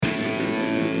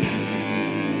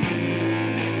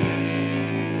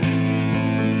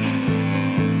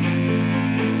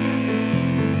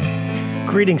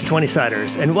Greetings,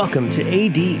 20-siders, and welcome to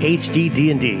ADHD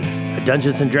D&D, a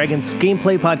Dungeons & Dragons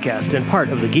gameplay podcast and part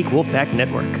of the Geek Wolfpack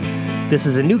Network. This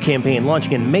is a new campaign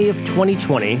launching in May of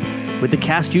 2020 with the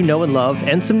cast you know and love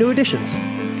and some new additions.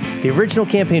 The original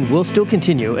campaign will still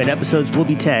continue, and episodes will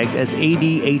be tagged as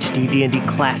ADHD D&D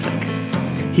Classic.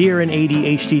 Here in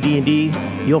ADHD D&D,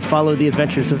 you'll follow the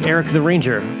adventures of Eric the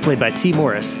Ranger, played by T.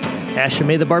 Morris,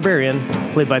 Ashame the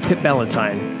Barbarian, played by Pip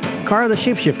Ballantyne, Kara the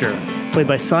Shapeshifter, played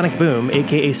by Sonic Boom,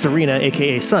 a.k.a. Serena,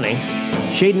 a.k.a. Sunny,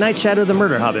 Shade Nightshadow the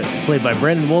Murder Hobbit, played by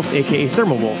Brandon Wolf, a.k.a.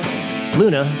 Thermal Wolf,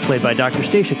 Luna, played by Dr.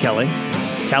 Stacia Kelly,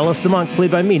 Talos the Monk,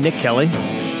 played by me, Nick Kelly,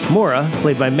 Mora,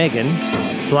 played by Megan,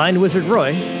 Blind Wizard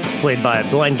Roy, played by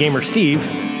Blind Gamer Steve,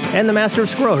 and the Master of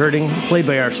Squirrel Herding, played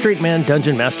by our straight man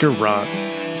Dungeon Master Ron.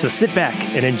 So sit back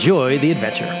and enjoy the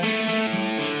adventure.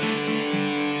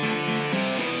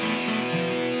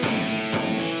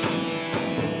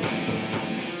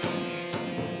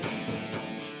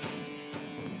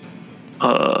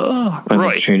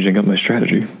 I'm changing up my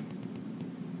strategy.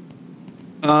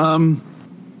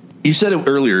 You said it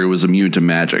earlier. It was immune to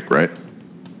magic, right?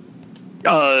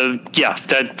 Yeah.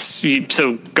 That's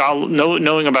so.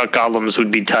 Knowing about golems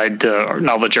would be tied to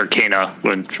knowledge arcana,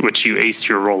 which you aced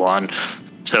your roll on.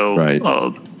 So, right.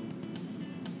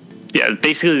 Yeah.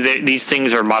 Basically, these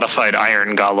things are modified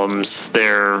iron golems.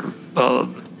 They're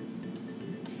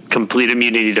complete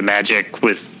immunity to magic,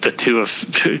 with the two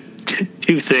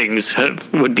things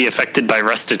would be affected by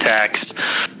rest attacks.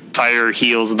 Fire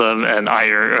heals them, and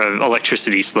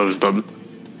electricity slows them.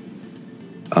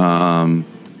 And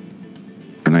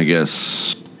I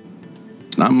guess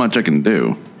not much I can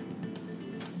do.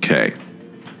 Okay.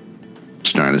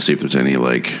 Just trying to see if there's any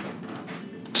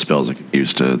spells I can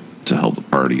use to help the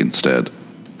party instead.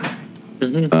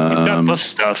 Mm-hmm. You've got buff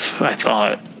stuff, I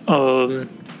thought.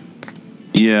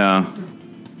 Yeah.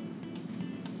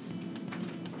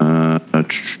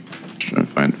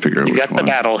 Trying to figure out you which got one. the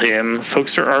battle hymn.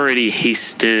 Folks are already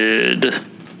hasted.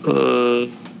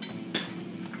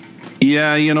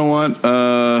 Yeah, you know what?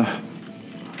 I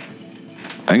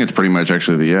think it's pretty much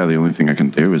actually the only thing I can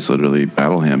do is literally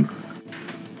battle him.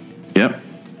 Yep,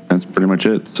 that's pretty much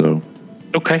it. So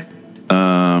okay.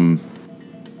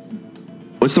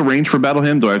 What's the range for battle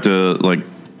him? Do I have to I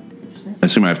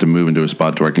assume I have to move into a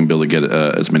spot where I can be able to get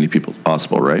as many people as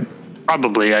possible, right?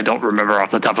 Probably. I don't remember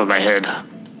off the top of my head.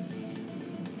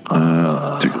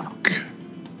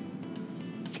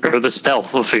 Or the spell.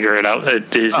 We'll figure it out.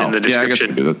 It is in the description. Yeah, I guess we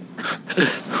can do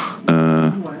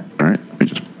that. All right. Let me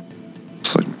just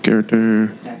select my character.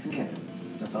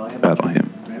 Battle him.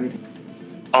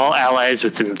 All allies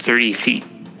within 30 feet.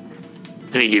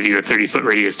 Let me give you a 30-foot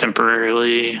radius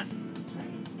temporarily.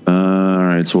 All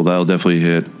right. So that'll definitely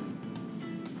hit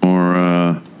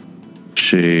Mora,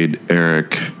 Shade,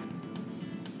 Eric,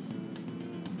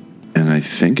 and I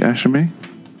think Ashame.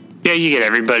 Yeah, you get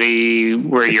everybody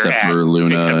where Except you're at. For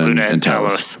Luna except Luna and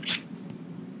Talos. Talos.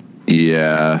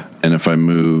 Yeah, and if I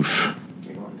move...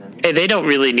 Hey, they don't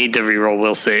really need to reroll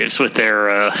will saves with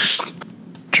their...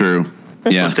 True.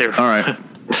 Yeah, all right.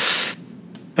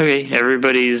 Okay,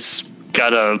 everybody's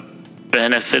got a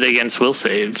benefit against will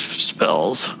save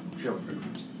spells.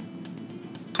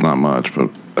 It's not much, but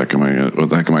what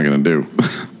the heck am I going to do?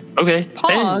 Okay.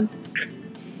 Pog.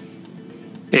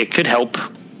 It could help.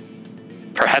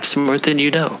 Perhaps more than you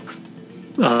know.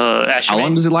 Ashman, How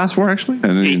long does it last for, actually?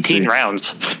 18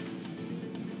 rounds.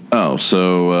 Oh,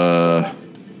 so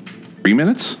 3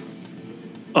 minutes?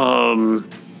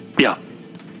 Yeah.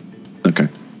 Okay.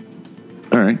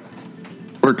 All right.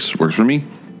 Works for me.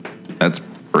 That's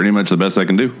pretty much the best I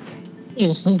can do.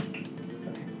 Mm-hmm.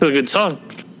 It's a good song.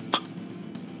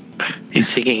 He's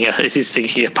singing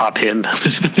a pop hymn.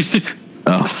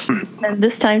 Oh. And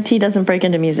this time T doesn't break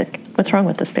into music. What's wrong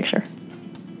with this picture?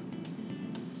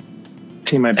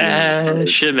 T might be.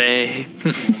 Ashame.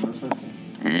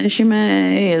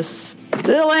 Ashame is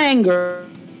still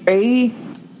angry.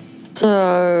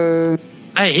 So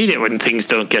I hate it when things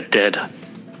don't get dead.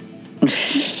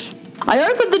 I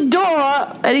opened the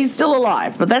door and he's still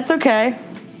alive, but that's okay.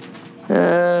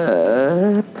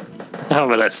 I'm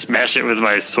gonna smash it with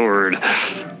my sword.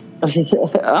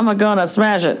 I'm gonna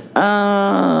smash it.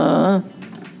 I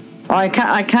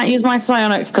can't use my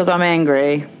psionics because I'm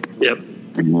angry. Yep.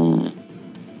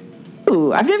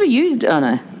 Ooh, I've never used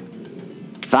no.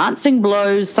 Advancing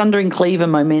blows, sundering cleave, and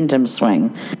momentum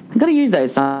swing. I've got to use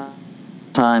those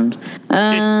sometimes.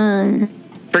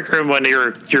 Trigger them when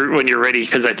you're ready,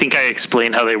 because I think I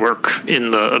explained how they work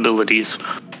in the abilities.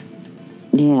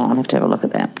 Yeah, I'll have to have a look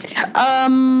at that.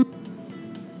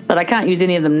 But I can't use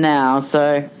any of them now,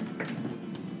 so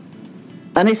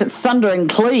unless it's sundering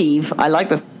cleave, I like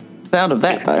the sound of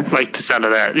that, though. Like the sound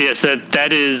of that. Yes,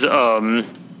 that is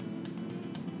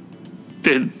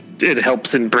it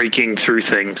helps in breaking through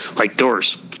things like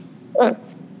doors.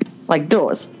 Like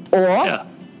doors. Or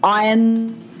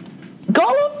iron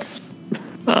golems?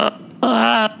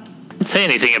 I didn't say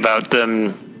anything about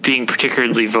them being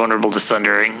particularly vulnerable to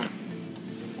sundering.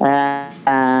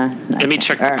 Let me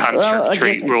check the construct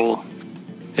trait rule.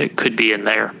 It could be in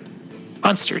there.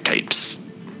 Monster types.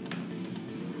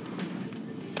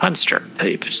 Construct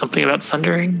type. Something about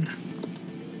sundering?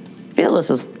 I feel this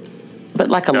is a bit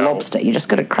like a lobster. You just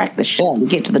got to crack the shell to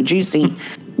get to the juicy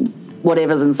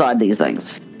whatever's inside these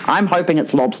things. I'm hoping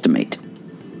it's lobster meat.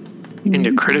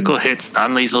 Into critical hits,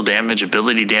 non-lethal damage,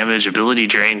 ability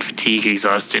drain, fatigue,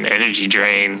 exhaustion, energy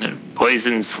drain,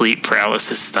 poison, sleep,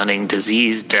 paralysis, stunning,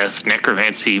 disease, death,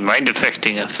 necromancy,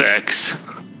 mind-affecting effects.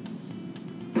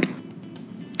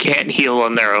 Can't heal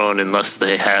on their own unless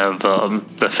they have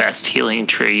the fast healing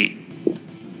trait.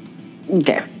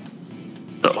 Okay.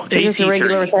 So, Is this a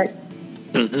regular attack?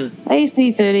 Mm-hmm.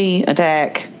 AC 30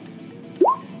 attack.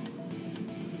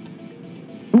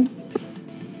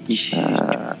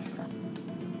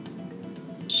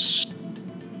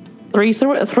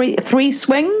 Three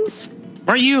swings?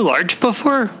 Weren't you large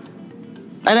before?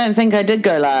 I don't think I did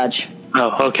go large.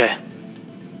 Oh, okay.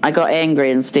 I got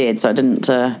angry instead, so I didn't.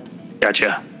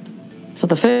 Gotcha. For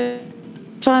the first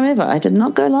time ever, I did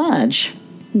not go large.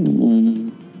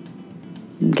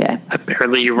 Okay.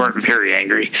 Apparently, you weren't very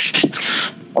angry.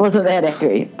 I wasn't that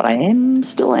angry, but I am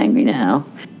still angry now.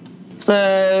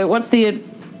 So, what's the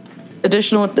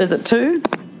additional? Is it 2?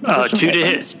 2 to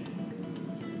hit.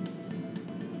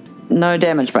 No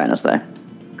damage bonus, though.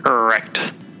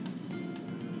 Correct.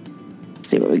 Let's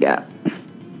see what we got.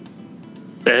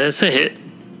 That's a hit.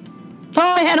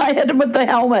 Oh man, I hit him with the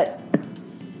helmet.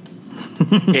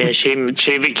 Yeah, shame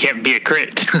it can't be a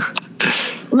crit.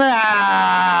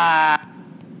 That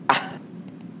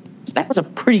was a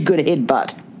pretty good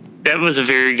headbutt. That was a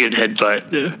very good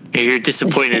headbutt. You're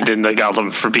disappointed in the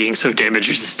golem for being so damage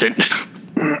resistant.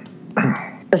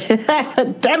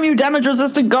 Damn you, damage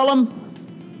resistant golem.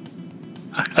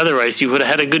 Otherwise, you would have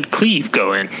had a good cleave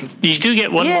going. You do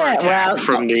get one more attack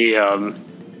from the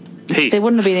haste. There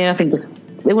wouldn't have been anything to...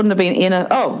 There wouldn't have been any...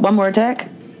 Oh, one more attack?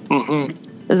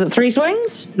 Mm-hmm. Is it 3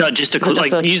 swings? No, just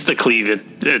a use the cleave.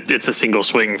 It's a single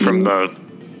swing from the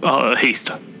haste.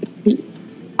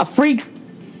 A free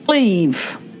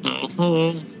cleave.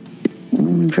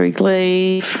 Mm-hmm. Free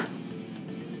cleave.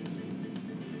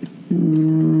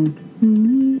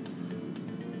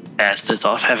 Ast is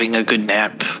off having a good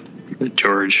nap.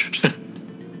 George.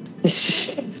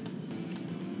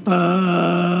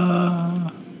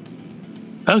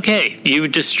 Okay, you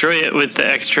destroy it with the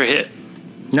extra hit.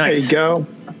 Nice. There you go.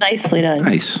 Nicely done.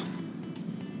 Nice.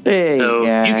 There you So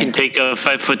go. you can take a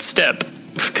 5-foot step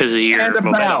because of your And a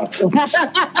bow. momentum.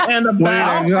 And a Way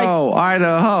bow. to go,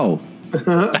 Idaho.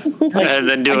 And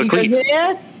then do a cleave.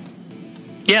 Yeah?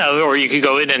 Yeah, or you could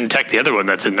go in and attack the other one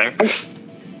that's in there.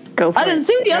 Go for I didn't it.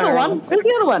 see the other one. Where's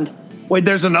the other one? Wait,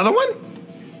 there's another one?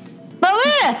 Oh,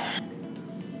 there!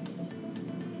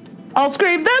 I'll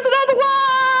scream, there's another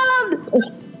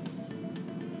one!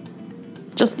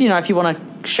 Just, if you want to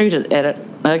shoot it at it.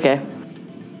 Okay.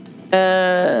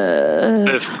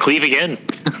 Cleave again.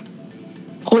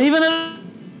 Cleaving it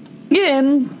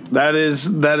again. That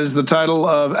is the title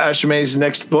of Ashame's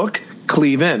next book,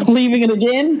 Cleave In. Cleaving it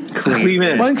again. Cleave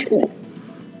In.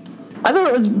 I thought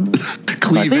it was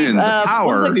Cleave in. The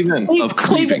power Cleave In. of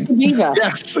cleaving. Beaver.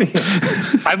 Yes.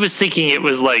 I was thinking it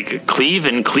was like cleave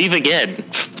and cleave again.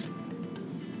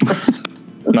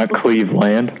 Not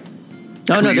Cleveland.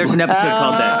 Oh, no, there's an episode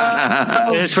called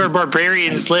that. It's where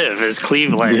barbarians live, is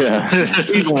Cleveland. Yeah.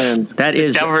 Cleveland. That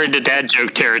is Now we're into dad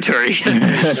joke territory.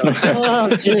 Oh,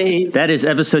 jeez. that is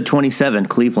episode 27,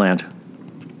 Cleveland.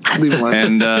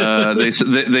 Cleveland. And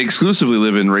they exclusively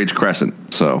live in Rage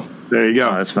Crescent, so. There you Oh,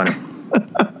 go. that's funny.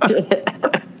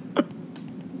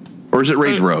 Or is it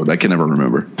Rage Road? I can never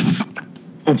remember.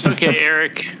 Okay,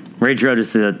 Eric. Rage Road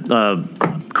is the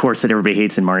course that everybody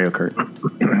hates in Mario Kart.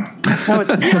 Oh,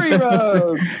 it's Fury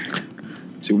Road.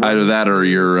 Either that or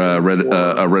you're a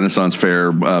Renaissance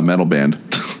Fair metal band.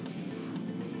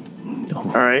 All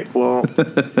right. Well,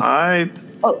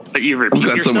 But you I'm repeat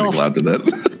glad somebody yourself. laughed at that.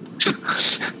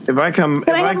 if I come,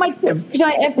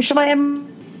 Should I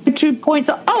have 2 points?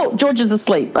 Oh, George is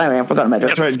asleep. Oh, I forgot about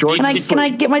that's George. right, George. Can I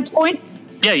get my points?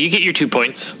 Yeah, you get your 2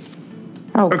 points.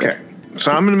 Oh, Okay. So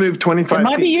I'm going to move 25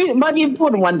 It feet. might be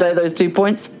important one day, those 2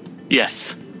 points.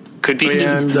 Yes. Could be soon.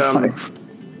 And I'm going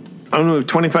to move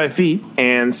 25 feet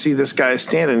and see this guy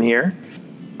standing here.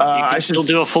 You can still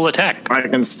do a full attack. I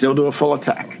can still do a full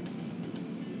attack.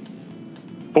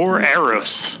 4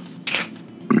 arrows.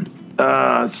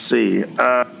 Let's see.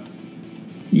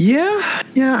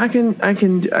 Yeah, I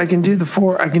can do the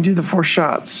 4. I can do the 4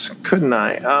 shots, couldn't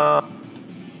I?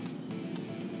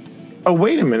 Oh,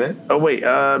 wait a minute. Oh, wait.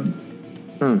 Hang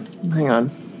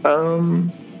on.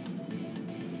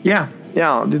 Yeah,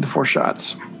 I'll do the 4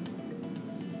 shots.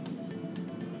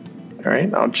 All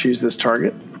right, I'll choose this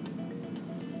target.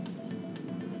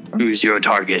 Choose your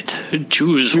target.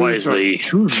 Choose wisely.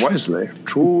 Choose wisely.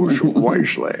 Choose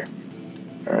wisely.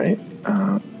 All right.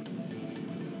 All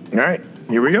right,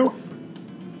 here we go.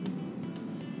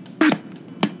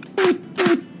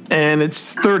 And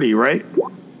it's 30, right?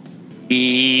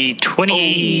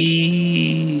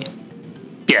 20.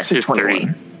 Yes, it's 30.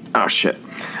 Oh, shit.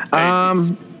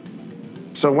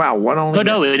 So, wow, what only... Oh,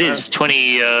 no, it is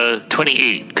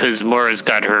 28, because Mora's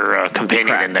got her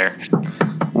companion in there.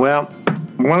 Well,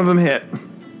 one of them hit.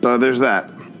 So there's that.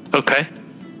 Okay.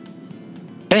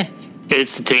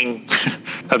 It's a ting.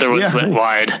 Other ones went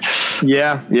wide.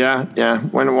 Yeah.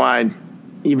 Went wide.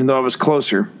 Even though I was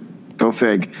closer. Go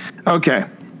fig. Okay.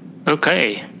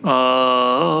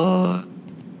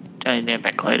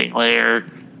 Dynamic lighting layer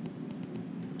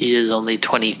is only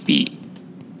 20 feet.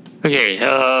 Okay,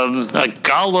 a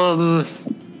golem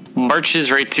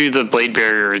marches right through the blade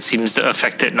barrier. It seems to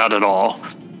affect it not at all.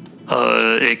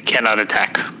 It cannot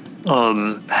attack.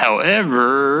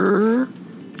 However...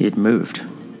 It moved.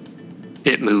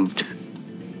 It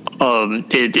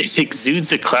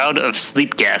exudes a cloud of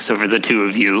sleep gas over the two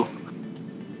of you.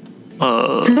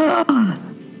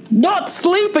 Not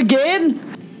sleep again!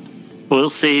 Will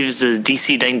saves a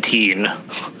DC 19.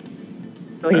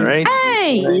 All right.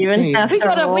 Hey! We got an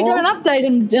update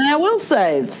in our will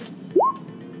saves.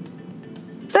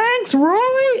 Thanks,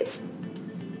 Roy!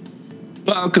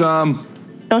 Welcome.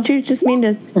 Don't you just mean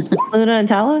to Luna and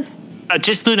Talos?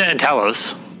 Just Luna and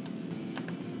Talos.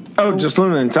 Oh, just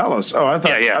Luna and Talos. Oh, I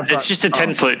thought... Yeah. It's just a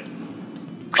 10-foot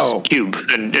cube,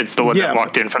 and it's the one that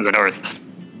walked in from the north.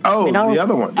 Oh, the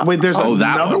other one. Wait, there's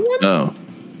another one? Oh.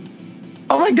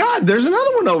 Oh, my God, there's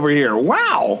another one over here.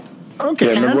 Wow. Okay.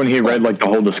 Yeah, remember when he read like the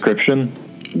whole description?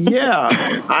 Yeah,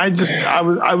 I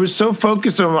was so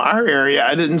focused on our area,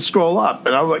 I didn't scroll up,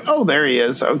 and I was like, oh, there he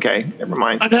is. Okay, never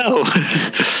mind. I know.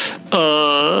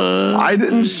 I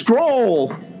didn't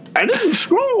scroll.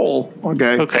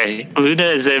 Okay. Luna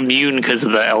is immune because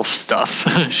of the elf stuff,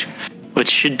 which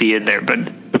should be in there,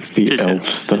 but It's the elf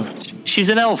stuff. She's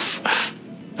an elf,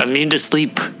 immune to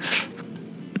sleep.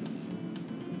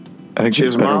 I think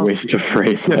there's better ways to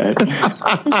phrase that.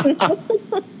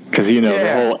 Because,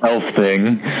 the whole elf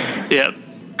thing. Yep.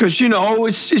 Because,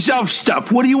 it's elf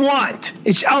stuff. What do you want?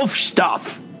 It's elf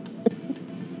stuff.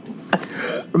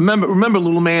 Remember,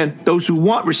 little man, those who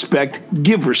want respect,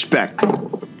 give respect.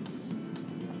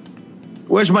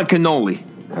 Where's my cannoli?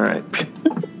 All right.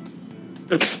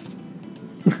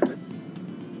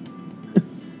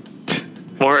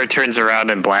 Mora turns around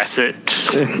and blasts it.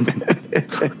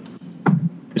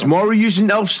 Is Mora using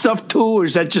elf stuff too, or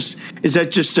is that just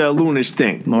Luna's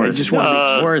thing? Mora's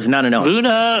not an elf.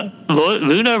 Luna,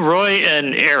 Roy,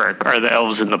 and Eric are the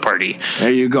elves in the party.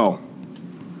 There you go.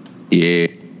 Yeah.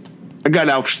 I got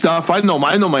elf stuff. I know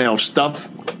my elf stuff.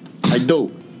 I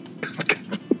do.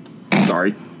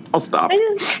 Sorry. I'll stop.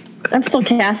 I'm still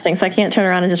casting, so I can't turn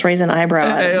around and just raise an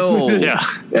eyebrow. Yeah.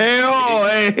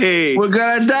 Hey. We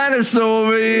got a dinosaur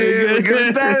over here.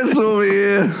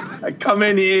 I come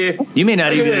in here. You may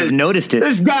not even have noticed it.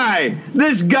 This guy.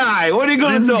 What are you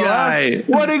going to do? Guy. Huh?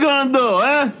 What are you going to do,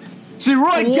 huh? See,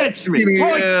 Roy gets me.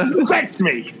 Roy gets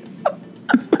me.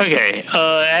 Okay.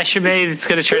 Ashimay, it's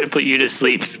going to try to put you to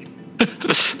sleep.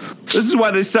 This is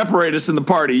why they separate us in the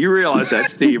party. You realize that,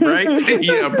 Steve, right?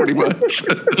 Yeah, pretty much.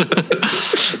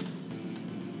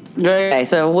 Okay,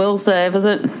 so will save, is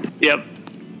it? Yep.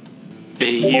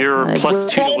 Your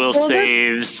 +2 will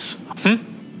saves.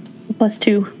 +2.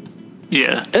 Oop.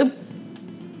 Yeah.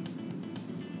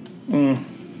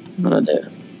 What'd I do?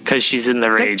 Because she's in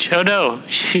the rage. Oh no,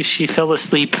 she fell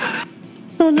asleep.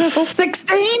 Oh no.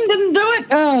 16 didn't do it?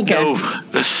 Oh, okay. No.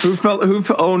 Who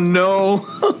fell? Oh no!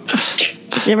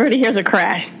 Everybody hears a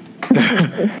crash.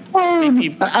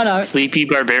 Sleepy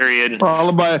barbarian.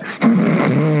 Followed by.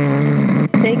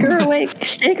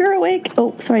 Shake her awake.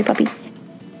 Oh, sorry, puppy.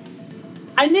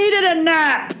 I needed a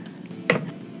nap.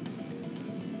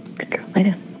 Good girl, lay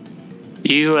down.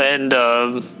 You and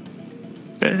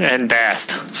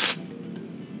Bast.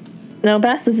 No,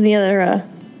 Bass is in the other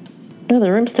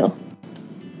room still.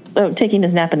 Oh, taking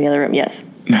his nap in the other room. Yes.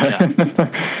 All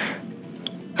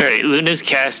right, Luna's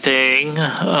casting.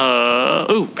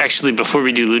 Actually, before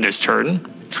we do Luna's turn,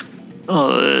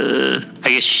 I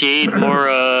guess Shade,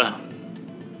 Mora,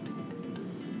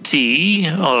 see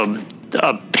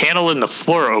a panel in the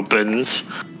floor opens,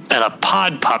 and a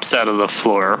pod pops out of the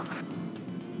floor,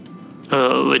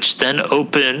 which then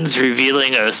opens,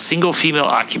 revealing a single female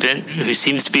occupant who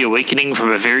seems to be awakening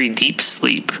from a very deep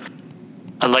sleep.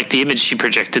 Unlike the image she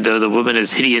projected, though, the woman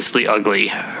is hideously ugly.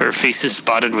 Her face is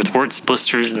spotted with warts,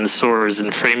 blisters, and sores,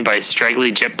 and framed by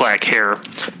straggly jet black hair.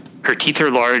 Her teeth are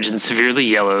large and severely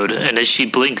yellowed, and as she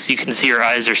blinks, you can see her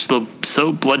eyes are so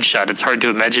bloodshot it's hard to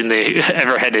imagine they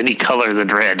ever had any color than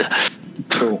red.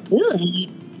 Cool.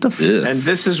 And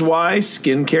this is why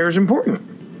skincare is important.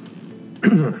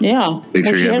 Yeah. Make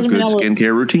sure you have a good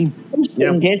skincare routine.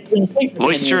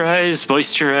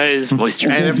 Moisturize.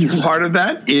 And if part of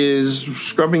that is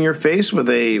scrubbing your face with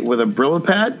a Brillo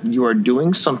pad, you are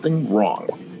doing something wrong.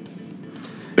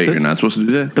 But you're not supposed to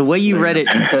do that? The way you read it,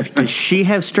 does she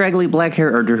have straggly black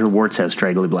hair or do her warts have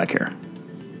straggly black hair?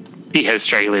 He has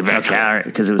straggly black hair. All right,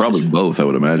 because it was Probably both, I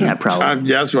would imagine. Yeah, probably.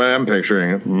 That's why I'm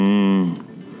picturing it.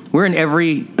 We're in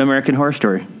every American Horror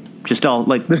Story. Just all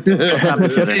like on top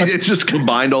of each other. It's just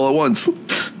combined all at once.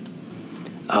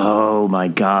 Oh my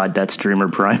God, that's Dreamer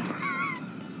Prime.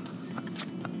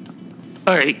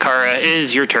 All right, Kara, it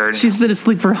is your turn. She's been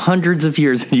asleep for hundreds of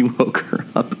years and you woke her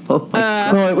up. Oh my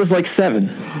God. No, it was like 7.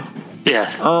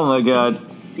 Yeah. Oh my God.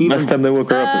 Last time they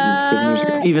woke her up, it was 7 years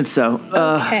ago. Even so.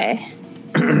 Okay.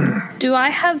 Do I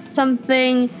have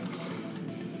something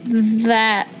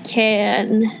that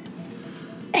can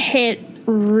hit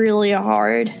really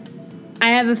hard? I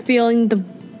have a feeling the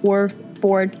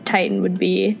Warforged Titan would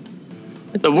be.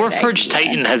 The Warforged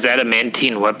Titan has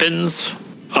adamantine weapons.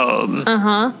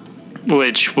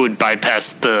 Which would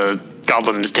bypass the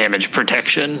Goblin's damage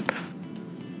protection.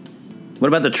 What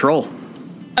about the troll?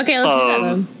 Okay,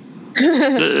 let's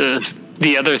do that.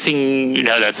 The other thing,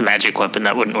 that's a magic weapon.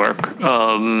 That wouldn't work.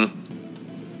 I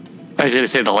was going to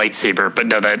say the lightsaber, but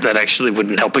no, that actually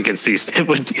wouldn't help against these. It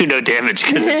would do no damage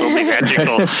because it's only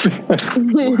magical.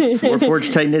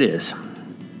 Warforged Titan it is.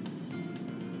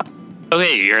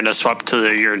 Okay, you're going to swap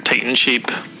to your Titan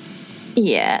shape.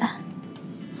 Yeah.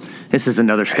 This is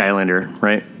another Skylander,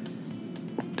 right?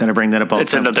 Did I bring that up all the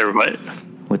It's time? another what?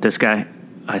 With this guy?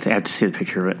 I have to see the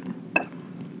picture of it.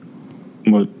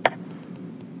 What?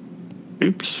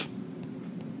 Oops.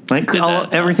 Like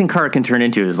everything Kara can turn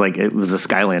into is like it was a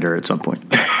Skylander at some point.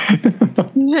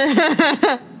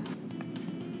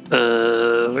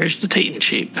 Where's the Titan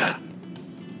shape?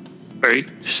 Alright,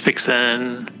 just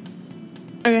fixing.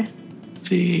 Okay.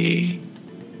 See.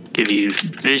 Give you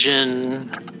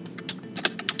vision.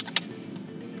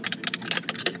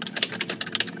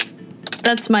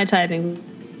 That's my typing.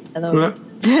 And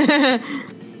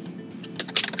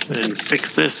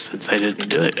fix this since I didn't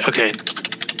do it. Okay.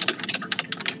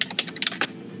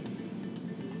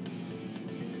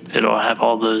 It'll have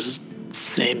all those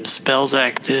same spells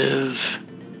active.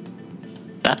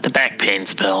 Not the back pain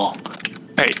spell.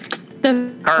 Alright. The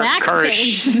back pain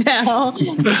spell.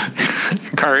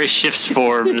 Kara shifts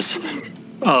forms.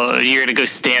 You're gonna go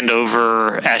stand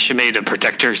over Ashime to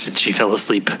protect her since she fell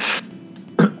asleep.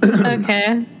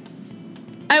 Okay.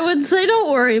 I would say don't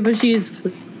worry, but she's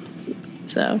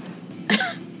so.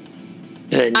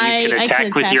 And you can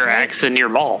attack with your her. axe and your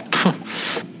maul.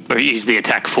 Or use the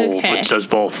attack full, Okay. which does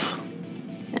both.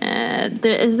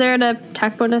 Is there an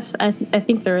attack bonus? I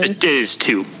think there is. It is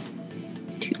 2.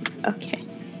 2. Okay.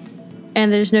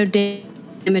 And there's no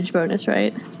damage bonus,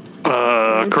 right?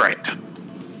 Correct.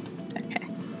 Okay.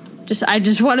 I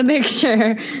just want to make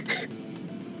sure.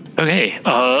 Okay.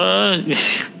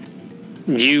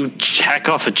 You hack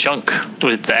off a chunk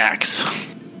with the axe.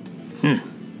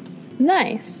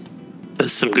 Nice.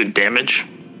 Does some good damage.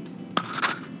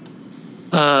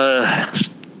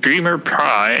 Dreamer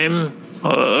Prime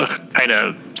kind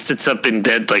of sits up in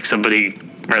bed like somebody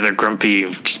rather grumpy,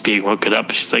 just being woken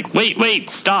up. She's like, wait,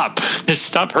 stop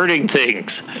hurting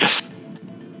things.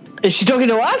 Is she talking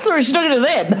to us or is she talking to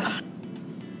them?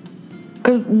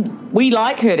 Because we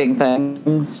like hurting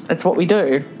things. That's what we do.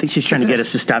 I think she's trying to get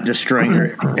us to stop destroying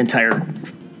her entire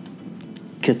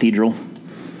cathedral.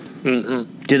 Mm-hmm.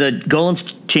 Do the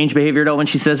golems change behavior at all when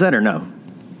she says that, or no?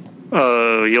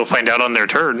 You'll find out on their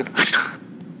turn.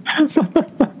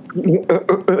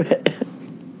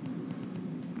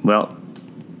 Well,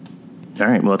 all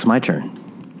right. Well, it's my turn,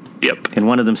 Yep, and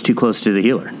one of them's too close to the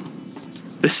healer.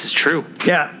 this is true.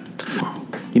 Yeah.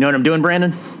 You know what I'm doing,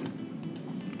 Brandon?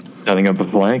 Setting up a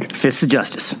flank. Fists of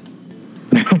Justice.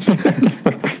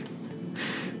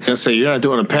 Gonna say you're not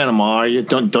doing a Panama. Are you?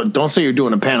 Don't say you're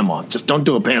doing a Panama. Just don't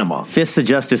do a Panama. Fists of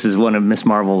Justice is one of Miss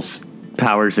Marvel's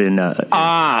powers in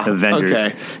Avengers.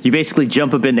 Okay. You basically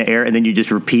jump up in the air and then you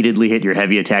just repeatedly hit your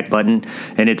heavy attack button,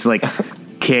 and it's like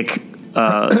kick,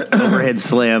 overhead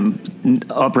slam,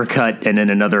 uppercut, and then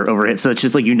another overhead. So it's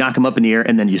just like you knock him up in the air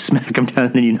and then you smack him down,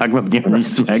 and then you knock him up in the air and then you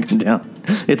smack him down.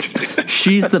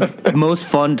 She's the most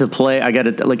fun to play. I got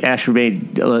it. Like Asher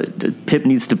made, Pip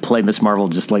needs to play Miss Marvel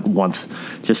just like once,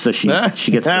 just so she gets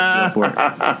the feel for it.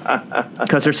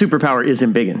 Because her superpower is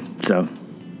embiggen. So.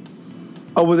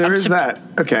 Oh well, there is that.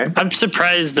 Okay. I'm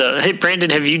surprised. Hey,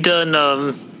 Brandon, have you done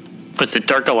what's it,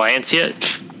 Dark Alliance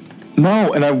yet?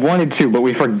 No, and I wanted to, but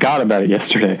we forgot about it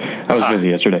yesterday. I was busy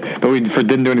yesterday, but we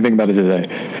didn't do anything about it today,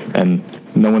 and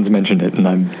no one's mentioned it.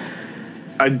 And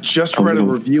I just read a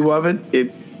review of it.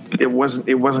 It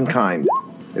wasn't kind.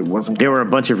 It wasn't. There were a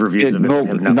bunch of reviews of it.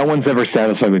 No one's ever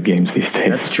satisfied with games these days.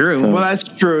 That's true. So. Well, that's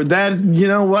true. That, you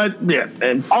know what? Yeah.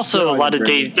 And Also, a lot of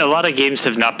games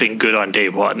have not been good on day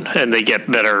one, and they get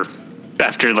better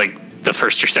after like the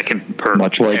first or second.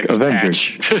 Much like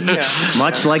Avengers.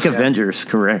 Much like Avengers,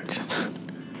 correct.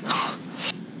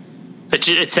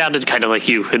 It sounded kind of like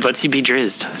you. It lets you be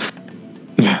drizzed.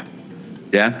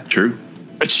 Yeah, true.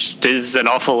 Which is an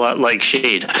awful lot like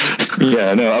Shade.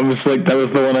 Yeah, no, I was like, that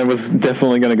was the one I was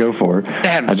definitely going to go for.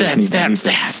 Stab.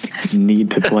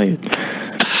 Need to play it.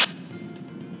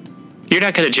 You're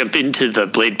not going to jump into the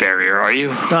blade barrier, are you?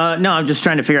 No, I'm just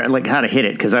trying to figure out like how to hit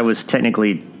it because I was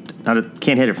technically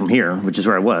can't hit it from here, which is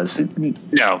where I was.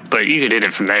 No, but you could hit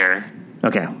it from there.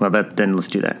 Okay, well then let's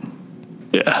do that.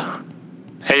 Yeah.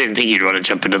 I didn't think you'd want to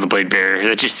jump into the blade barrier.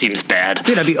 That just seems bad.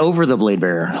 Dude, I'd be over the blade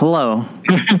barrier. Hello.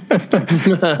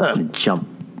 Jump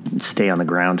and stay on the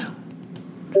ground.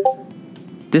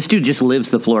 This dude just lives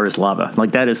the floor as lava.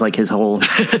 Like, that is like his whole...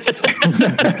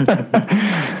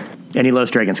 And he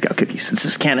loves Dragon Scout cookies. This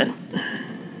is canon.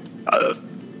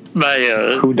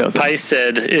 Who doesn't? Pi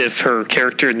said if her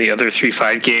character in the other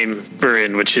 3-5 game we're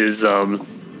in, which is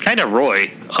kind of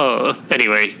Roy,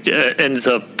 ends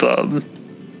up...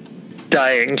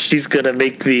 dying, she's gonna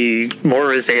make the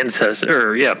Mora's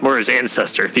ancestor,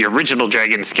 the original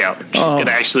Dragon Scout. She's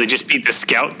gonna actually just be the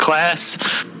Scout class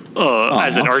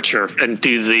as an archer and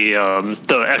do the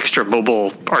extra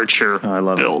mobile archer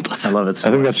build. I love it. So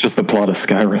I think that's just the plot of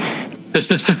Skyrim.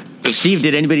 Steve,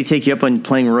 did anybody take you up on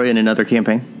playing Roy in another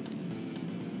campaign?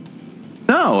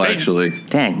 No, actually.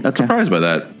 Dang. Okay. Surprised by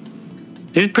that.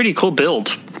 It's a pretty cool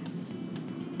build.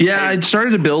 Yeah, I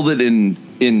started to build it in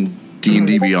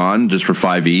D&D Beyond just for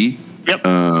 5e. Yep.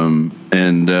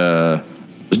 And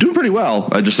it's doing pretty well.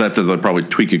 I just have to probably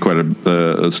tweak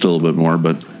it still a bit more,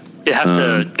 but you have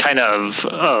to kind of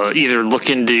either look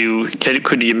into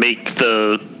could you make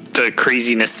the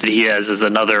craziness that he has as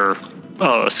another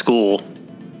school,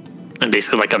 and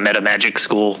basically like a meta magic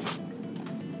school.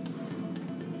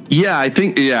 Yeah, I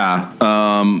think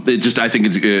I think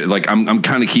it's like I'm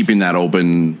kind of keeping that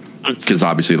open because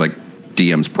obviously like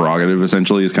DM's prerogative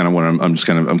essentially is kind of what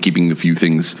I'm keeping a few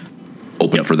things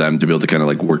open for them to be able to kind of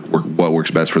like work what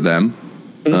works best for them.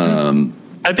 Mm-hmm.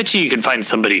 I bet you can find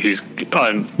somebody who's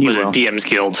on with a DM's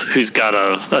guild who's got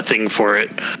a thing for it.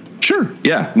 Sure.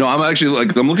 Yeah. No, I'm actually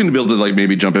like I'm looking to be able to like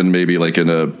maybe jump in maybe like in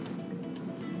a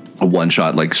one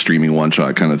shot, like streaming one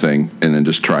shot kind of thing, and then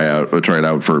just try it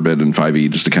out for a bit in 5e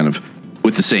just to kind of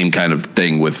with the same kind of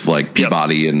thing with like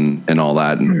Peabody and all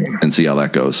that and see how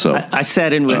that goes. So I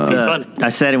sat in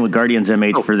with Guardians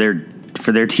MH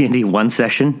for their D&D 1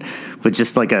 session with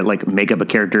just like make up a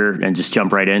character and just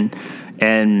jump right in,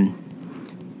 and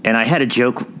I had a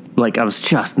joke like I was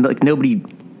just like nobody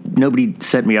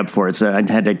set me up for it, so I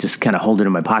had to just kind of hold it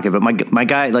in my pocket. But my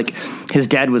guy, like his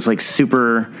dad was like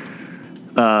super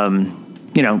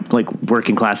like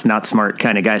working class, not smart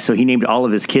kind of guy. So he named all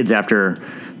of his kids after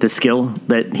the skill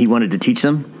that he wanted to teach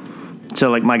them.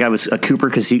 So like my guy was a Cooper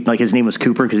because his name was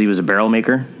Cooper because he was a barrel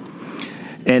maker.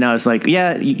 And I was like,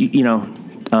 yeah,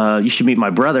 you should meet my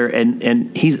brother.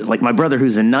 And he's like my brother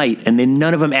who's a knight. And then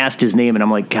none of them asked his name. And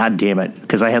I'm like, God damn it.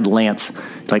 Because I had Lance.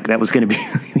 Like that was going to be.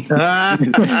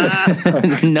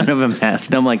 None of them asked.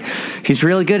 And I'm like, he's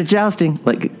really good at jousting.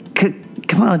 Like,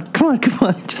 come on.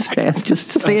 Just ask. Just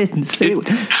say it. Say it.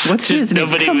 What's his name?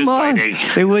 Nobody Come was on. fighting.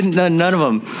 They wouldn't. None of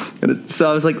them. So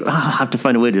I was like, I'll have to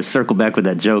find a way to circle back with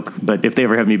that joke. But if they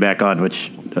ever have me back on,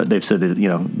 which they've said that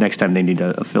next time they need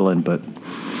a fill in. But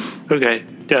okay.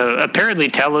 Apparently,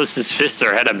 Talos' fists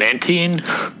are adamantine.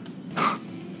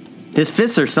 His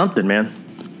fists are something, man.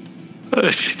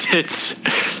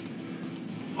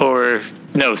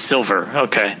 Silver.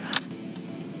 Okay.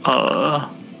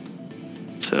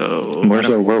 So where's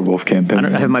our werewolf campaign?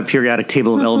 I have my periodic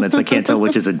table of elements. I can't tell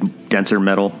which is a denser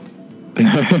metal.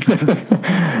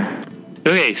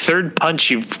 Okay, third punch,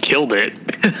 you've killed it.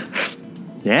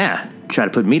 Yeah, try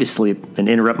to put me to sleep and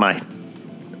interrupt my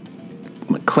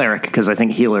cleric because I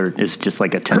think healer is just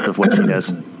like a tenth of what she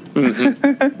does.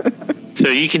 So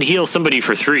you can heal somebody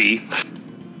for 3.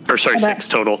 Or sorry, 6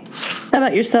 total. How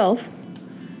about yourself?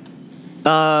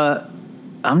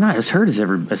 I'm not as hurt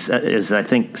as I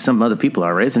think some other people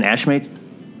are, right? Isn't Ashmate?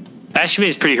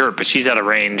 Ashmae's pretty hurt, but she's out of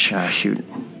range. Ah, shoot.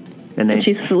 And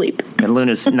She's asleep. And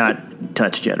Luna's not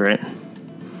touched yet, right?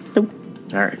 Nope.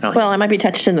 All right. Well, I might be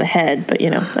touched in the head, but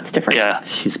that's different. Yeah.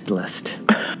 She's blessed.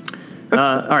 All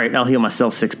right, I'll heal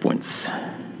myself 6 points.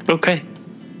 Okay.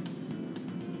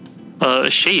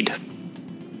 Shade.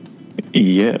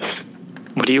 Yes.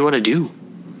 What do you want to do?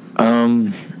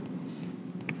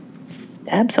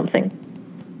 Stab something.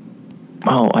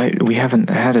 Well, we haven't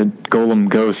had a golem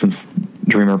go since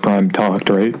Dreamer Prime talked,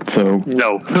 right? So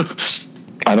No.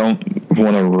 I don't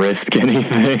want to risk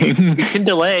anything. You can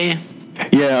delay.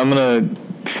 Yeah, I'm gonna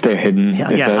stay hidden.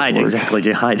 Yeah, if that hide, works. exactly.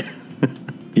 Just hide.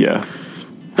 Yeah.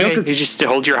 Okay, you just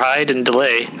hold your hide and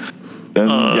delay. Then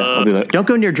yeah, I'll do that. Don't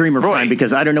go near Dreamer Roy. Prime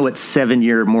because I don't know what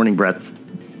 7-year morning breath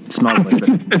smells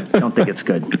like, but I don't think it's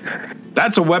good.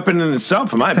 That's a weapon in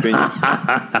itself, in my opinion.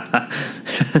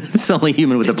 It's only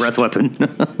human with a breath weapon.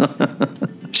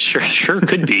 Sure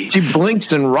could be. She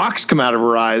blinks and rocks come out of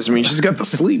her eyes. I mean, she's got the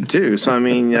sleep too. So I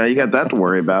mean, you got that to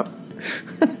worry about.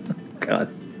 God.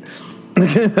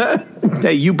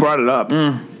 Hey, you brought it up.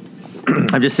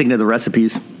 I'm just thinking of the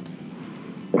recipes.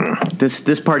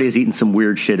 This party has eaten some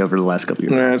weird shit over the last couple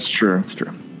years. That's true. That's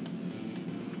true.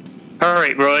 All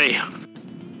right, Roy.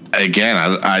 Again,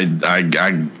 I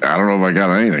don't know if I got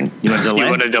anything. You want to delay? You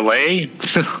want to delay?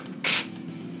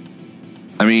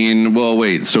 I mean, well,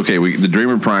 wait. It's okay. The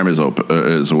Dreamer Prime is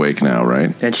awake now,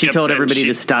 right? And she Yep, told and everybody she-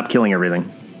 to stop killing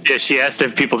everything. Yeah, she asked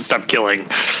if people to stop killing.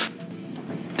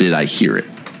 Did I hear it?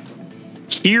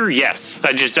 Here, yes. I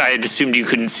had assumed you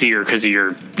couldn't see her because of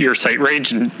your sight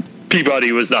range, and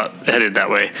Peabody was not headed that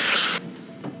way.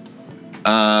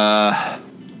 All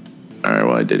right.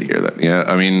 Well, I did hear that. Yeah.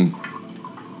 I mean,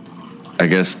 I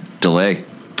guess delay.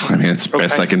 I mean, it's the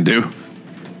best Okay. I can do.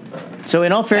 So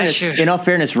in all sure.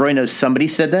 fairness, Roy knows somebody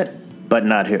said that, but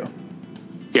not who.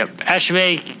 Yep.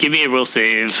 Ashmay, give me a will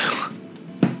save.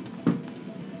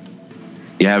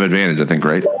 You have advantage, I think,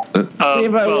 right?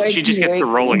 Well, she just gets to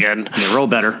roll again. You roll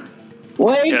better.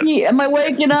 Am I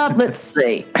waking up? Let's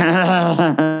see.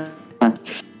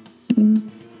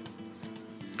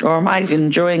 Or am I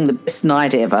enjoying the best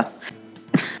night ever?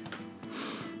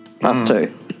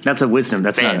 +2. That's a wisdom.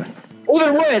 That's Man. not a,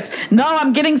 Even worse. No,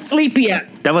 I'm getting sleepier.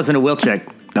 that wasn't a will check.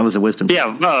 That was a wisdom. Yeah,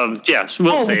 will Oh,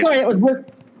 save. sorry, it was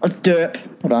derp.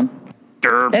 Hold on.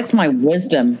 Derp. That's my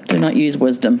wisdom. Do not use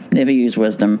wisdom. Never use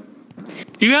wisdom.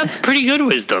 You got pretty good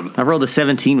wisdom. I rolled a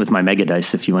 17 with my mega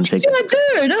dice if you want to take Yeah, it.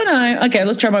 I do. No. Okay,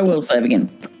 let's try my will save again.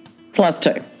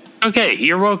 +2. Okay,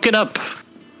 you're woken up.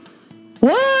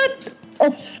 What?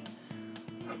 Oh,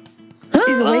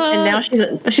 She's awake and now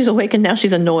she's awake and now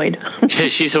she's annoyed.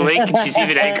 She's awake and she's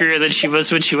even angrier than she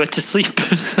was when she went to sleep.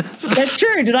 that's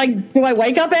true. Do I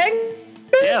wake up angry?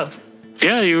 Yeah,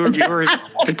 you were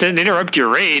it didn't interrupt your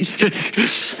rage. So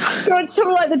it's sort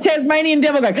of like the Tasmanian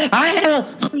devil going, Yep.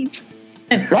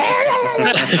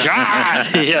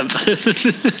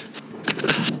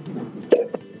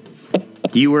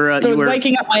 You were So you it's were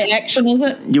waking up my action, is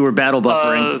it? you were battle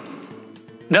buffering.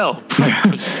 No.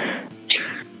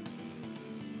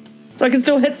 So I can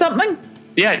still hit something?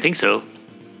 Yeah, I think so.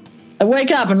 I wake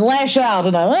up and lash out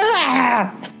and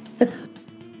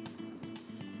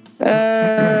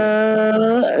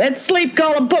let's sleep,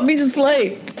 Colin. Put me to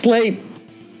sleep. Sleep.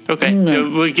 Okay,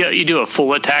 you do a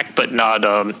full attack, but not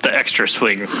the extra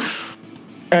swing.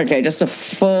 Okay, just a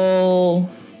full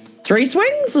 3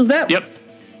 swings? Is that Yep,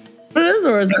 what it is?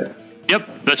 Or is it yep.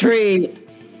 That's 3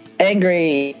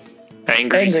 angry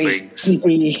swings.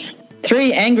 sleepy?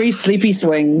 3 angry, sleepy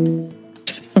swings.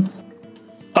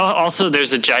 Also,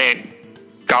 there's a giant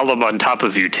golem on top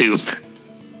of you too,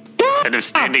 kind of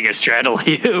standing astraddle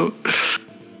you.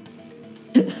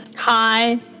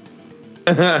 Hi.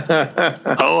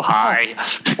 Oh hi!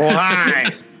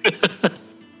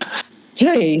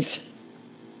 Jeez.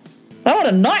 Oh, what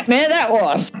a nightmare that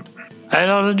was. I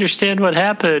don't understand what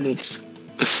happened.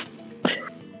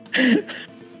 I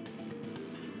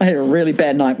had a really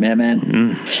bad nightmare,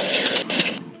 man.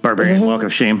 Barbarian walk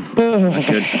of shame.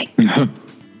 Good.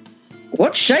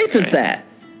 What shape is that?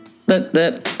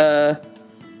 That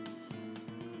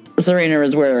Serena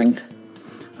is wearing?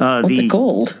 What's The it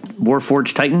called?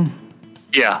 Warforged Titan,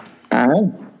 Yeah,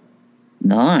 Oh,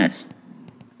 nice.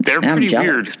 they're I'm pretty jealous.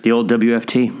 weird. the old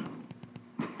WFT.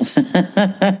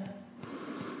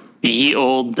 The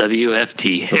old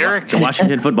WFT. Eric, The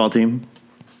Washington football team.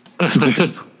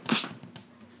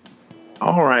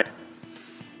 All right.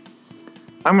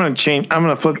 I'm gonna change. I'm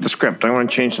gonna flip the script. I'm gonna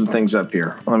change some things up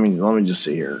here. Let me just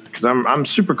see here because I'm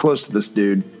super close to this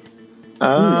dude.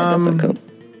 That does look cool.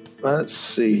 Let's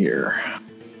see here.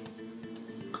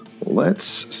 Let's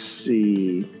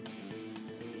see.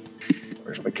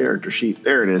 Where's my character sheet?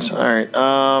 There it is. All right.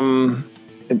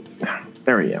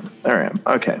 There I am.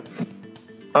 Okay.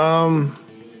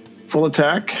 Full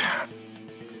attack.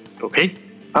 Okay.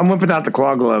 I'm whipping out the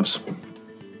claw gloves.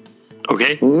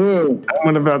 Okay. Ooh.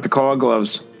 I'm whipping out the claw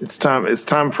gloves. It's time. It's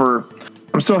time for.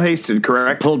 I'm still hasted,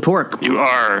 correct? Pulled pork. You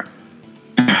are.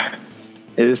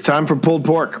 It is time for pulled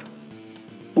pork.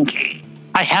 Okay.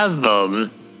 I have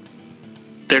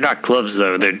they're not gloves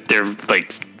though. They're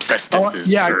like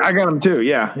cestises. Yeah, for- I got them too.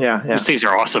 Yeah. These things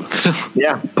are awesome.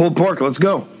 Yeah, pulled pork. Let's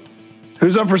go.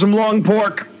 Who's up for some long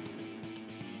pork?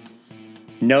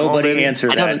 Nobody baby.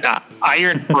 answered I don't, that.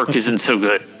 iron pork isn't so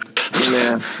good.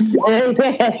 Yeah.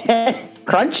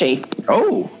 Crunchy.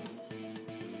 Oh,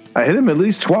 I hit him at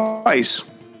least twice.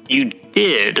 You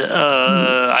did.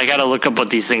 I gotta look up what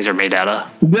these things are made out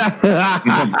of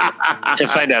to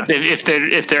find out if they're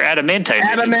adamantite.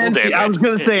 Adamantium. I was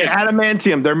going to say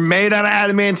adamantium. They're made out of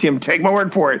adamantium. Take my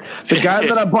word for it. The guy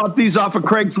that I bought these off of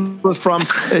Craigslist from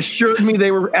assured me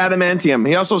they were adamantium.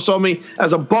 He also sold me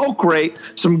as a bulk rate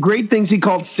some great things he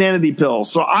called sanity pills.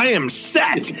 So I am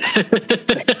set.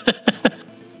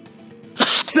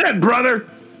 Set, brother.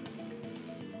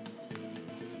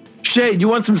 Shade, you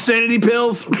want some sanity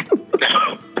pills?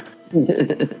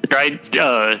 Dried,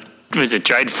 was it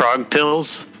dried frog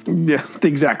pills? Yeah,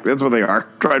 exactly. That's what they are.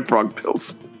 Dried frog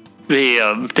pills.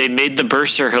 They made the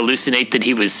bursar hallucinate that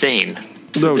he was sane,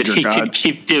 so Oh, that dear he God. could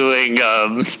keep doing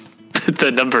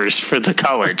the numbers for the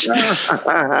college.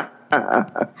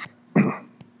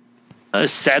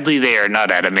 Sadly, they are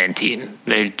not adamantine.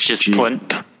 They're just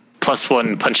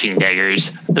 +1 punching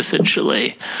daggers,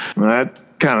 essentially. That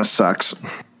kind of sucks.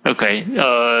 Okay,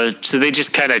 so they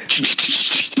just kind of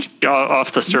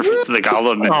off the surface of the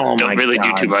golem and Oh my don't really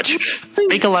God. do too much.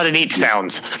 Make a lot of neat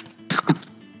sounds.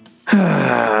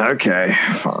 Okay,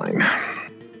 fine.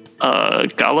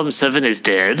 Golem 7 is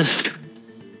dead.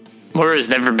 Mora has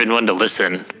never been one to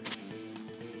listen.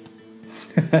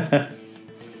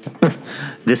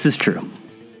 This is true.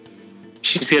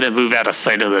 She's gonna move out of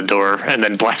sight of the door and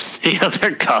then blast the other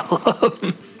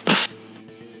golem.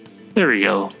 There we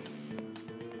go.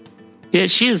 Yeah,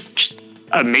 she is just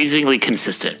amazingly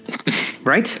consistent.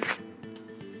 Right?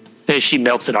 She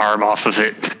melts an arm off of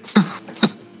it.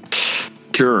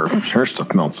 Sure, her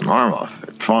stuff melts an arm off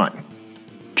it. Fine.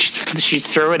 She's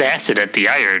throwing acid at the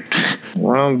iron.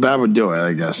 Well, that would do it,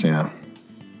 I guess, yeah.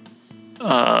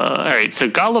 All right, so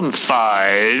Golem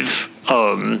 5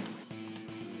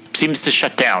 seems to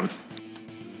shut down,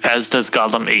 as does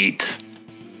Golem 8.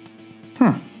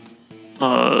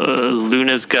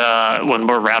 Luna's got one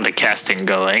more round of casting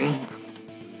going.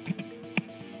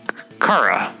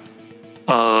 Kara.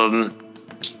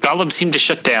 Golem seemed to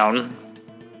shut down.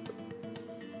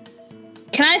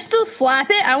 Can I still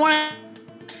slap it? I want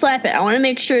to slap it. I want to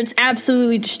make sure it's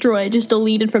absolutely destroyed, just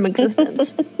deleted from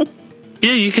existence.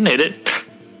 Yeah, you can hit it.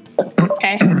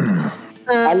 Okay.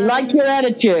 I like your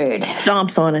attitude.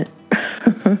 Stomps on it.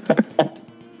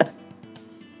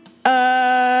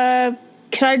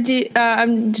 Can I do?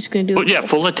 I'm just gonna do. Well, yeah,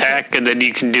 full attack, and then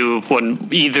you can do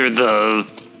either the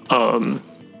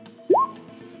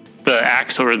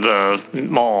axe or the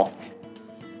maul.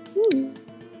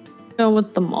 Go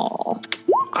with the maul.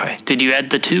 Okay. Did you add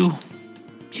the 2?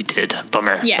 You did.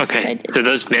 Bummer. Yes, okay. I did. So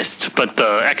those missed, but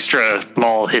the extra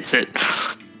maul hits it.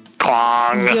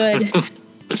 Clong. Good.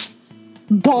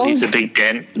 Leaves a Bonk. big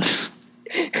dent.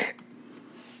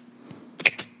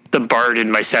 The bard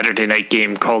in my Saturday night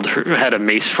game had a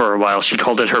mace for a while. She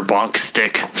called it her bonk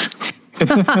stick.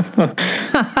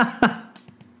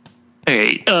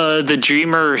 Okay, the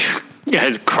dreamer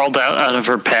has crawled out of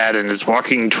her pad and is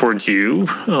walking towards you.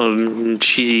 Who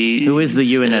is the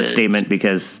you in that statement?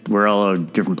 Because we're all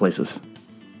at different places.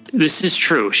 This is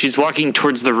true. She's walking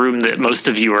towards the room that most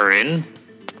of you are in.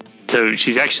 So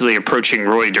she's actually approaching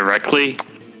Roy directly.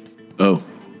 Oh,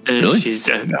 And really? she's,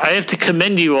 I have to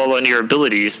commend you all on your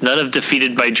abilities. None have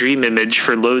defeated my dream image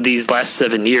for these last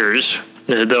 7 years,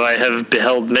 though I have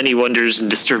beheld many wonders and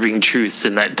disturbing truths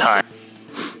in that time.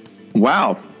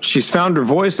 Wow, she's found her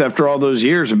voice after all those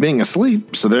years of being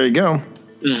asleep, so there you go.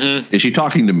 Is she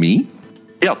talking to me?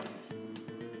 Yep.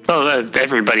 Oh,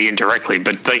 everybody indirectly,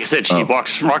 but like I said, she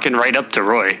walking right up to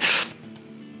Roy.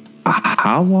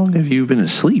 How long have you been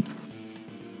asleep?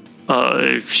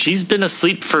 She's been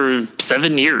asleep for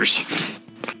 7 years.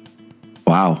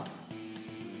 Wow.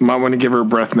 Might want to give her a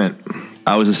breath mint.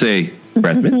 I was to say,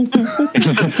 breath mint. Not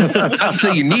to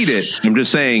say you need it. I'm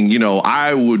just saying,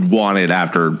 I would want it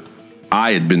after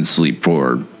I had been asleep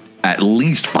for at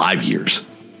least 5 years.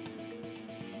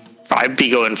 I'd be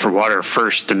going for water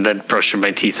first and then brushing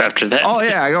my teeth after that. Oh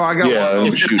yeah, I got Yeah. water. Oh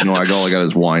shoot, no, all I got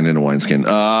is wine in a wineskin.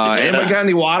 Anybody got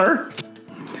any water?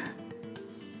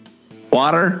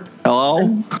 Water?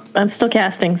 Hello? I'm still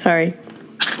casting. Sorry.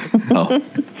 Oh,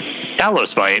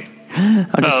 Talos might.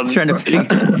 I'm just trying to figure.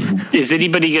 Is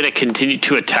anybody going to continue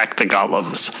to attack the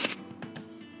golems?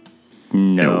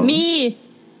 No. Me.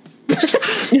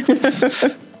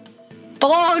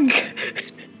 Blog.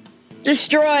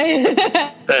 Destroy.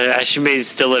 Ashime's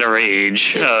still in a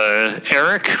rage.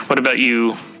 Eric, what about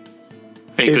you?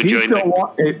 If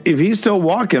he's still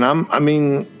walking,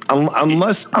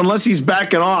 unless he's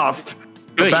backing off.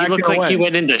 He backing looked like away. he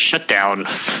went into shutdown.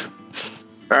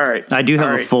 All right. I do have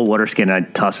All a right. full water skin.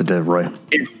 I'd toss it to Roy.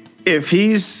 If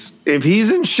he's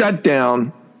in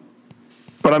shutdown,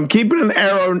 but I'm keeping an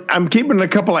arrow. I'm keeping a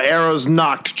couple of arrows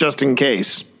knocked just in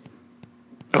case.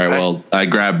 all right. Well,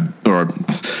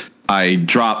 I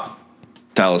drop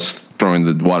Talos throwing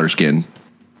the water skin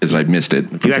because I missed it.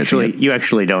 from catching it. You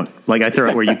actually don't. Like, I throw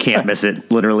it where you can't miss it.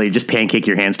 Literally, just pancake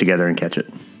your hands together and catch it.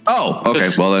 Oh,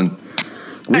 okay. Well then,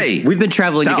 hey, We've been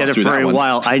traveling Talos together threw for that a one.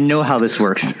 while. I know how this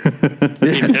works.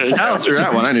 Talos threw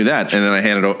that one. I knew that, and then I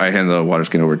hand the water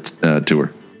skin over to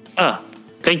her.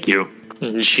 Thank you.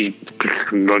 And she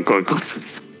Glug, glug,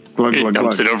 dumps glug.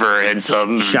 it over her head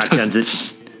some. Shotguns it.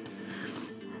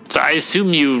 So I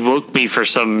assume you woke me for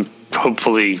some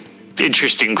hopefully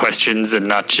interesting questions and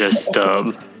not just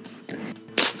I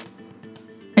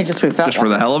just went Just for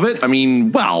the hell of it. I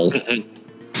mean, well,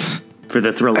 For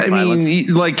the thrill of I violence.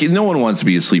 mean, like no one wants to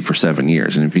be asleep for 7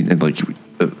 years, and if you like,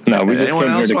 No, we just anyone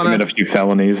came here else to wanna- commit a few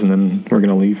felonies, and then we're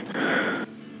gonna leave.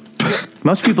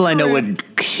 Most people I know would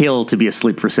kill to be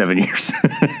asleep for 7 years.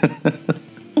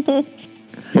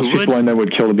 Most people I know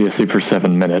would kill to be asleep for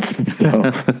 7 minutes. So.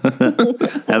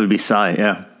 That would be Psy,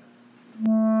 yeah.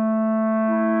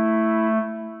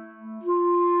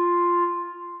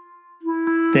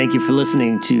 Thank you for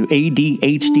listening to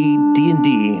ADHD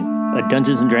D&D, a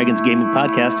Dungeons & Dragons gaming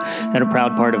podcast and a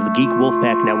proud part of the Geek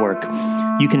Wolfpack Network.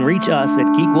 You can reach us at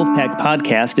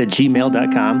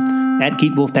geekwolfpackpodcast@gmail.com, at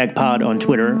Geek Wolfpack Pod on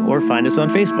Twitter, or find us on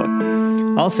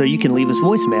Facebook. Also, you can leave us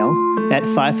voicemail at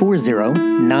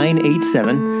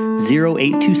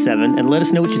 540-987-0827 and let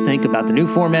us know what you think about the new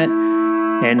format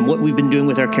and what we've been doing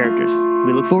with our characters.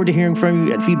 We look forward to hearing from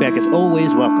you, and feedback is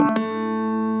always welcome.